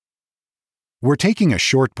We're taking a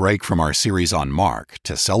short break from our series on Mark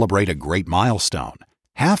to celebrate a great milestone: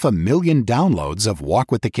 500,000 downloads of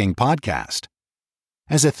Walk with the King podcast.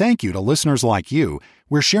 As a thank you to listeners like you,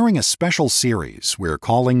 we're sharing a special series we're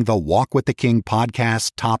calling the Walk with the King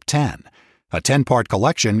Podcast Top 10, a 10-part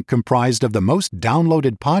collection comprised of the most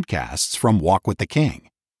downloaded podcasts from Walk with the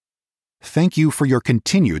King. Thank you for your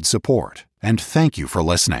continued support, and thank you for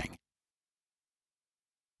listening.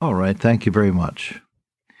 All right, thank you very much.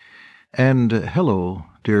 And hello,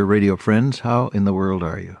 dear radio friends. How in the world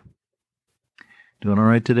are you? Doing all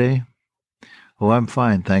right today? Oh, I'm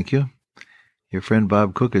fine, thank you. Your friend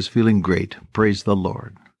Bob Cook is feeling great. Praise the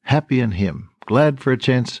Lord. Happy in Him. Glad for a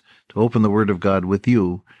chance to open the Word of God with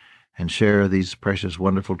you and share these precious,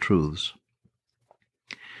 wonderful truths.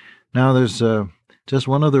 Now, there's just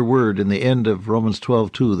one other word in the end of Romans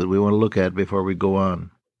 12:2 that we want to look at before we go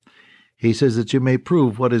on. He says that you may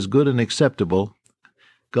prove what is good and acceptable.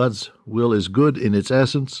 God's will is good in its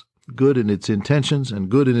essence, good in its intentions, and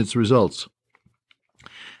good in its results.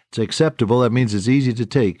 It's acceptable. That means it's easy to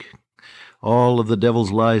take. All of the devil's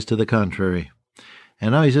lies to the contrary.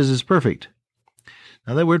 And now he says it's perfect.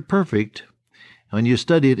 Now that word perfect, when you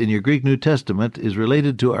study it in your Greek New Testament, is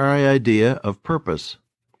related to our idea of purpose.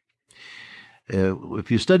 If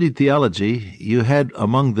you studied theology, you had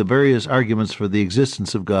among the various arguments for the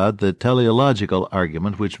existence of God the teleological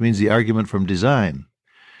argument, which means the argument from design.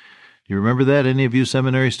 You remember that, any of you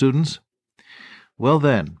seminary students? Well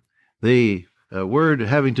then, the word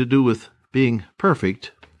having to do with being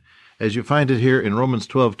perfect, as you find it here in Romans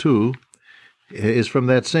 12:2, is from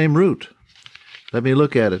that same root. Let me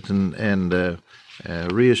look at it and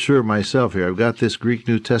reassure myself here. I've got this Greek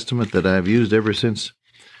New Testament that I've used ever since,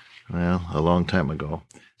 well, a long time ago.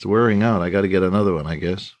 It's wearing out. I got to get another one, I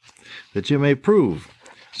guess. That you may prove,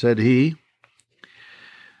 said he,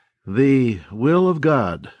 the will of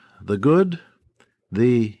God, the good,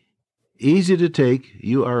 the easy to take,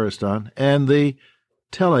 euariston, and the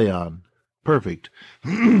teleon, perfect.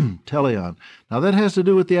 Teleon. Now that has to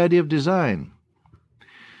do with the idea of design.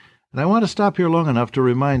 And I want to stop here long enough to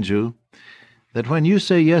remind you that when you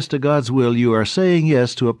say yes to God's will, you are saying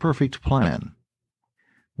yes to a perfect plan.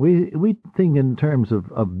 We think in terms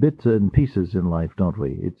of bits and pieces in life, don't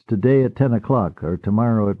we? It's today at 10 o'clock or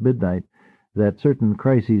tomorrow at midnight that certain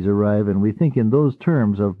crises arrive, and we think in those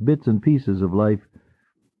terms of bits and pieces of life,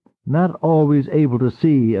 not always able to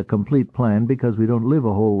see a complete plan because we don't live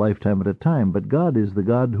a whole lifetime at a time. But God is the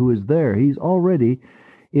God who is there. He's already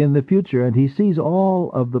in the future, and He sees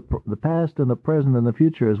all of the past and the present and the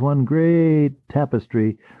future as one great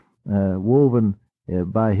tapestry woven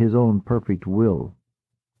by His own perfect will.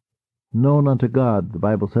 Known unto God, the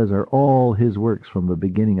Bible says, are all His works from the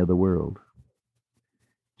beginning of the world.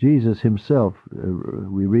 Jesus Himself,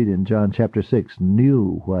 we read in John chapter 6,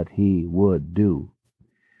 knew what He would do.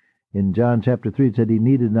 In John chapter 3, it said He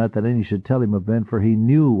needed not that any should tell Him of men, for He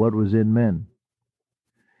knew what was in men.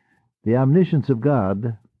 The omniscience of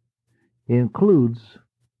God includes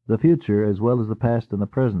the future as well as the past and the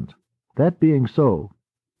present. That being so,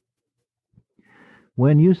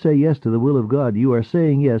 when you say yes to the will of God, you are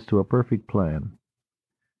saying yes to a perfect plan.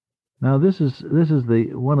 Now, this is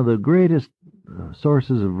one of the greatest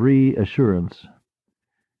sources of reassurance,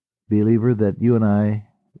 believer, that you and I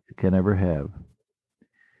can ever have.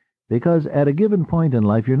 Because at a given point in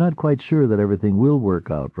life, you're not quite sure that everything will work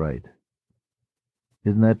out right.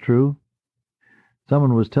 Isn't that true?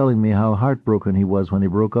 Someone was telling me how heartbroken he was when he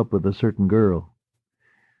broke up with a certain girl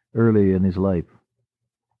early in his life.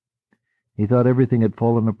 He thought everything had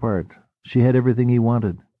fallen apart. She had everything he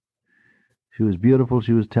wanted. She was beautiful,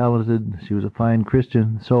 she was talented, she was a fine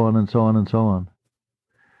Christian, so on and so on and so on.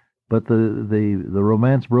 But the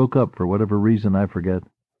romance broke up for whatever reason, I forget.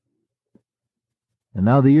 And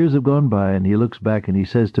now the years have gone by, and he looks back and he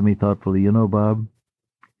says to me thoughtfully, you know, Bob,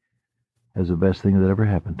 that's the best thing that ever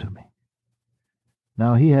happened to me.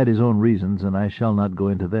 Now, he had his own reasons, and I shall not go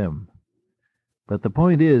into them. But the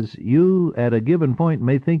point is, you at a given point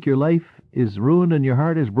may think your life is ruined and your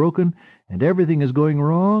heart is broken and everything is going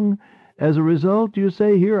wrong. As a result, you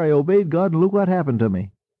say, here, I obeyed God, and look what happened to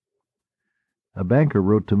me. A banker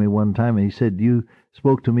wrote to me one time, and he said, you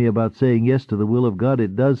spoke to me about saying yes to the will of God.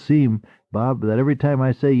 It does seem, Bob, that every time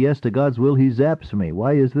I say yes to God's will, He zaps me.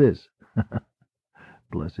 Why is this?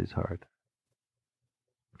 Bless his heart.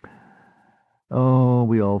 Oh,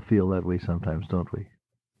 we all feel that way sometimes, don't we?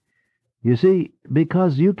 You see,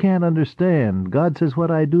 because you can't understand. God says,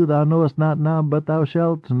 what I do thou knowest not now, but thou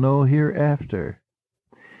shalt know hereafter.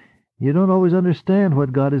 You don't always understand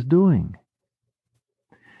what God is doing.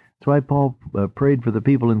 That's why Paul prayed for the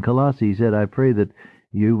people in Colossae. He said, I pray that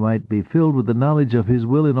you might be filled with the knowledge of His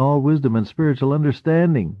will in all wisdom and spiritual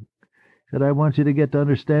understanding. He said, I want you to get to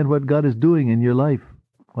understand what God is doing in your life.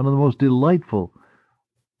 One of the most delightful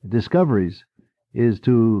discoveries is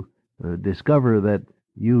to discover that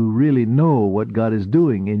you really know what God is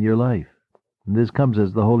doing in your life. And this comes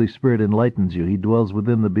as the Holy Spirit enlightens you. He dwells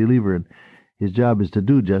within the believer, and His job is to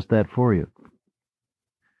do just that for you.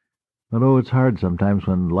 But it's hard sometimes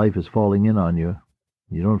when life is falling in on you.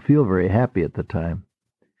 You don't feel very happy at the time.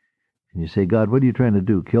 And you say, God, what are you trying to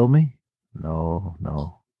do? Kill me?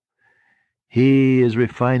 No. He is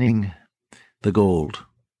refining the gold.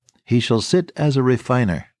 He shall sit as a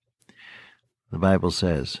refiner, the Bible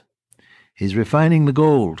says. He's refining the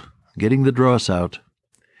gold, getting the dross out,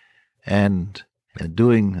 and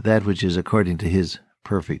doing that which is according to His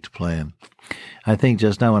perfect plan. I think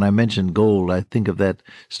just now when I mentioned gold, I think of that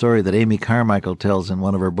story that Amy Carmichael tells in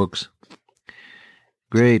one of her books.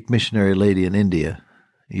 Great missionary lady in India,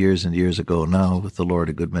 years and years ago, now with the Lord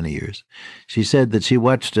a good many years. She said that she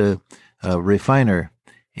watched a refiner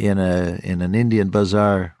in an Indian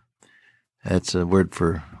bazaar. That's a word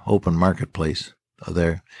for open marketplace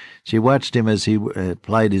there. She watched him as he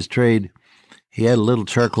plied his trade. He had a little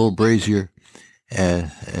charcoal brazier,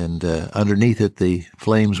 and underneath it the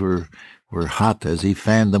flames were hot as he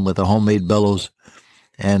fanned them with a homemade bellows,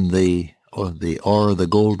 and the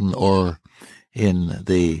golden ore in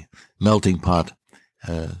the melting pot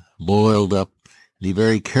boiled up, and he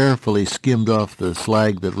very carefully skimmed off the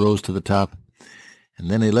slag that rose to the top, and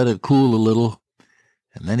then he let it cool a little,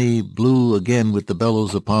 and then he blew again with the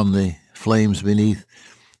bellows upon the flames beneath,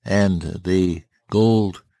 and the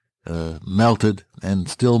gold melted, and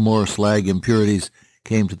still more slag impurities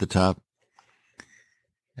came to the top.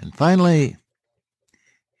 And finally,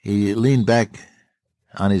 he leaned back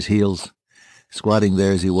on his heels, squatting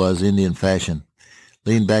there as he was, Indian fashion,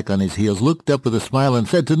 leaned back on his heels, looked up with a smile, and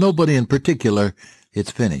said to nobody in particular,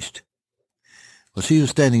 "It's finished." Well, she was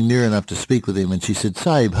standing near enough to speak with him, and she said,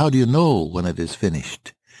 "Sahib, how do you know when it is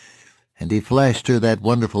finished?" And he flashed her that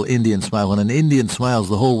wonderful Indian smile. When an Indian smiles,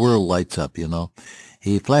 the whole world lights up, you know.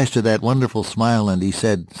 He flashed her that wonderful smile, and he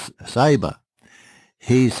said, "Sahiba,"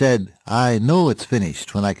 he said, "I know it's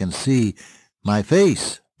finished when I can see my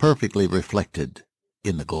face perfectly reflected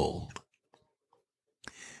in the gold."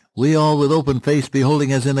 We all with open face,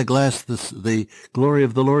 beholding as in a glass the glory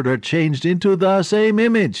of the Lord, are changed into the same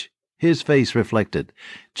image, His face reflected,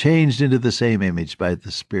 changed into the same image by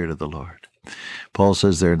the Spirit of the Lord. Paul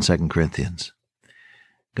says there in 2 Corinthians,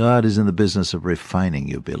 God is in the business of refining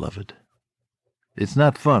you, beloved. It's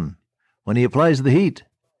not fun when He applies the heat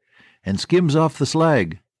and skims off the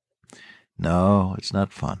slag. No, it's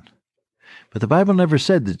not fun. But the Bible never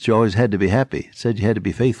said that you always had to be happy. It said you had to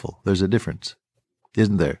be faithful. There's a difference,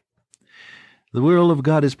 isn't there? The will of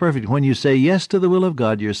God is perfect. When you say yes to the will of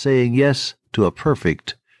God, you're saying yes to a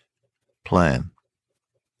perfect plan.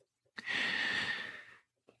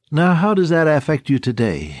 Now, how does that affect you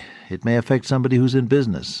today? It may affect somebody who's in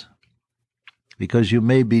business, because you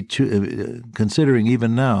may be considering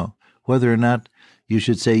even now whether or not you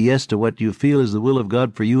should say yes to what you feel is the will of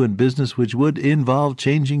God for you in business, which would involve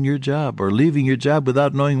changing your job or leaving your job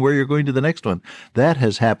without knowing where you're going to the next one. That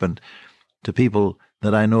has happened to people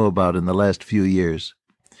that I know about in the last few years.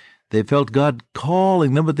 They felt God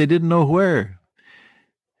calling them, but they didn't know where.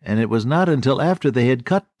 And it was not until after they had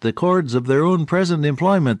cut the cords of their own present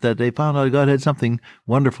employment that they found out God had something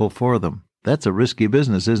wonderful for them. That's a risky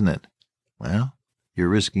business, isn't it? Well, you're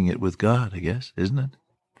risking it with God, I guess, isn't it?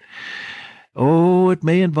 Oh, it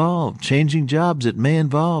may involve changing jobs. It may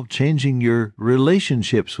involve changing your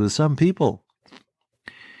relationships with some people.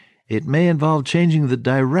 It may involve changing the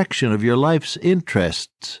direction of your life's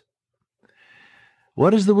interests.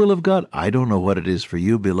 What is the will of God? I don't know what it is for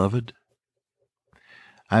you, beloved.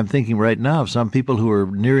 I'm thinking right now of some people who are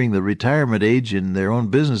nearing the retirement age in their own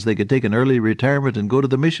business. They could take an early retirement and go to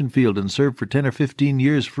the mission field and serve for 10 or 15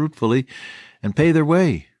 years fruitfully and pay their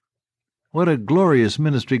way. What a glorious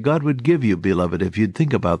ministry God would give you, beloved, if you'd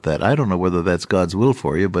think about that. I don't know whether that's God's will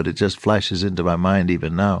for you, but it just flashes into my mind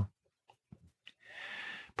even now.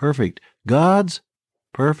 Perfect. God's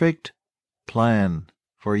perfect plan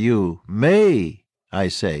for you may, I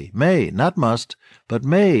say, may, not must, but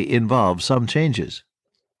may involve some changes.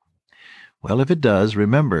 Well, if it does,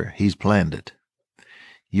 remember, He's planned it.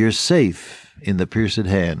 You're safe in the pierced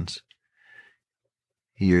hands.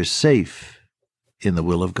 You're safe in the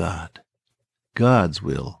will of God. God's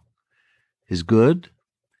will is good,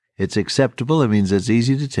 it's acceptable, that means it's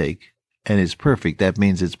easy to take, and it's perfect, that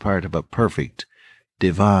means it's part of a perfect,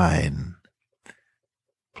 divine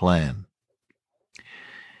plan.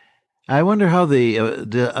 I wonder how the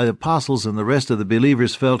apostles and the rest of the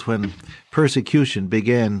believers felt when persecution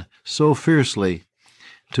began so fiercely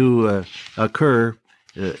to occur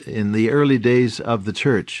in the early days of the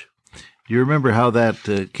church. Do you remember how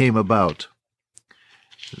that came about?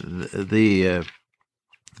 The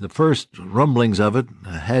first rumblings of it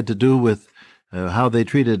had to do with how they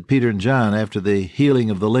treated Peter and John after the healing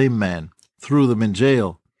of the lame man, threw them in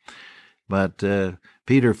jail. But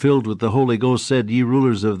Peter, filled with the Holy Ghost, said, "Ye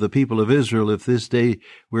rulers of the people of Israel, if this day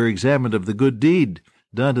we're examined of the good deed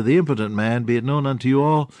done to the impotent man, be it known unto you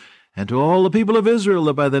all, and to all the people of Israel,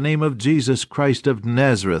 that by the name of Jesus Christ of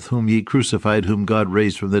Nazareth, whom ye crucified, whom God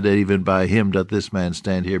raised from the dead, even by him doth this man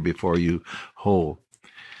stand here before you whole.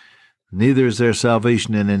 Neither is there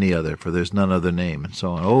salvation in any other, for there's none other name," and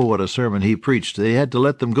so on. Oh, what a sermon he preached. They had to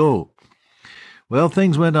let them go. Well,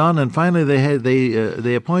 things went on, and finally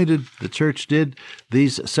they appointed, the church did,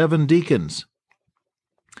 these 7 deacons.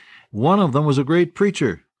 One of them was a great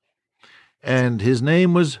preacher, and his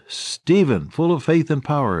name was Stephen, full of faith and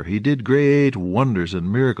power. He did great wonders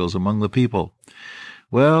and miracles among the people.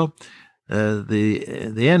 Well,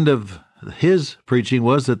 the end of his preaching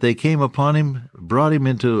was that they came upon him, brought him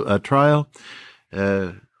into a trial.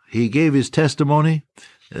 He gave his testimony.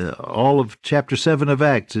 All of chapter 7 of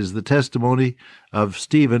Acts is the testimony of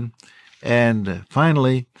Stephen. And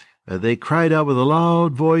finally, they cried out with a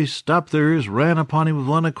loud voice, stopped their ears, ran upon him with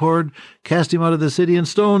one accord, cast him out of the city, and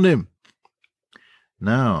stoned him.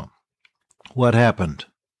 Now, what happened?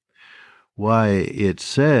 Why, it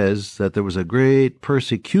says that there was a great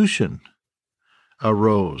persecution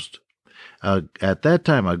arose. At that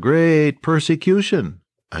time, a great persecution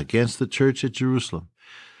against the church at Jerusalem.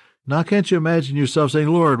 Now, can't you imagine yourself saying,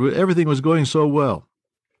 "Lord, everything was going so well.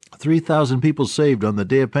 3,000 people saved on the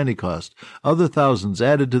day of Pentecost. Other thousands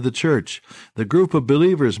added to the church. The group of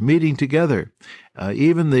believers meeting together.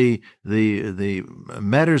 Even the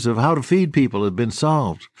matters of how to feed people had been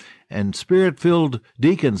solved. And Spirit-filled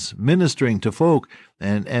deacons ministering to folk,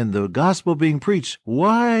 and the gospel being preached.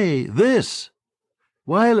 Why this?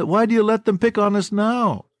 Why do you let them pick on us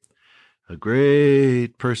now?" A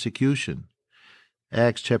great persecution.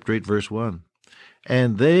 Acts chapter 8, verse 1.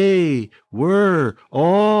 "And they were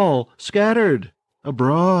all scattered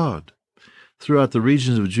abroad throughout the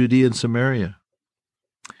regions of Judea and Samaria."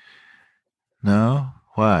 Now,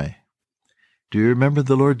 why? Do you remember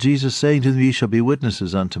the Lord Jesus saying to them, "Ye shall be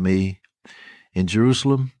witnesses unto me in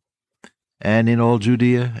Jerusalem, and in all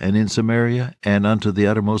Judea, and in Samaria, and unto the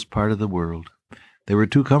uttermost part of the world"? They were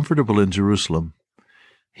too comfortable in Jerusalem.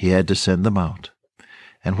 He had to send them out.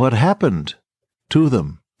 And what happened to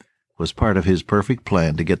them was part of his perfect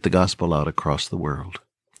plan to get the gospel out across the world.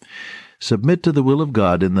 Submit to the will of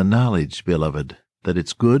God in the knowledge, beloved, that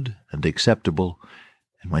it's good and acceptable,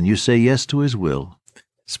 and when you say yes to his will,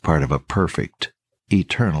 it's part of a perfect,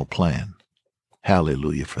 eternal plan.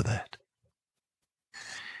 Hallelujah for that.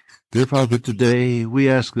 Dear Father, today we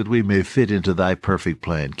ask that we may fit into thy perfect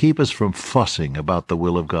plan. Keep us from fussing about the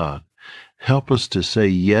will of God. Help us to say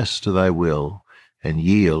yes to thy will and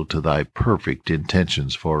yield to thy perfect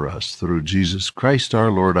intentions for us. Through Jesus Christ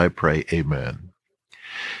our Lord, I pray. Amen.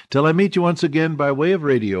 Till I meet you once again by way of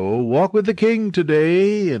radio, walk with the King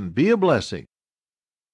today and be a blessing.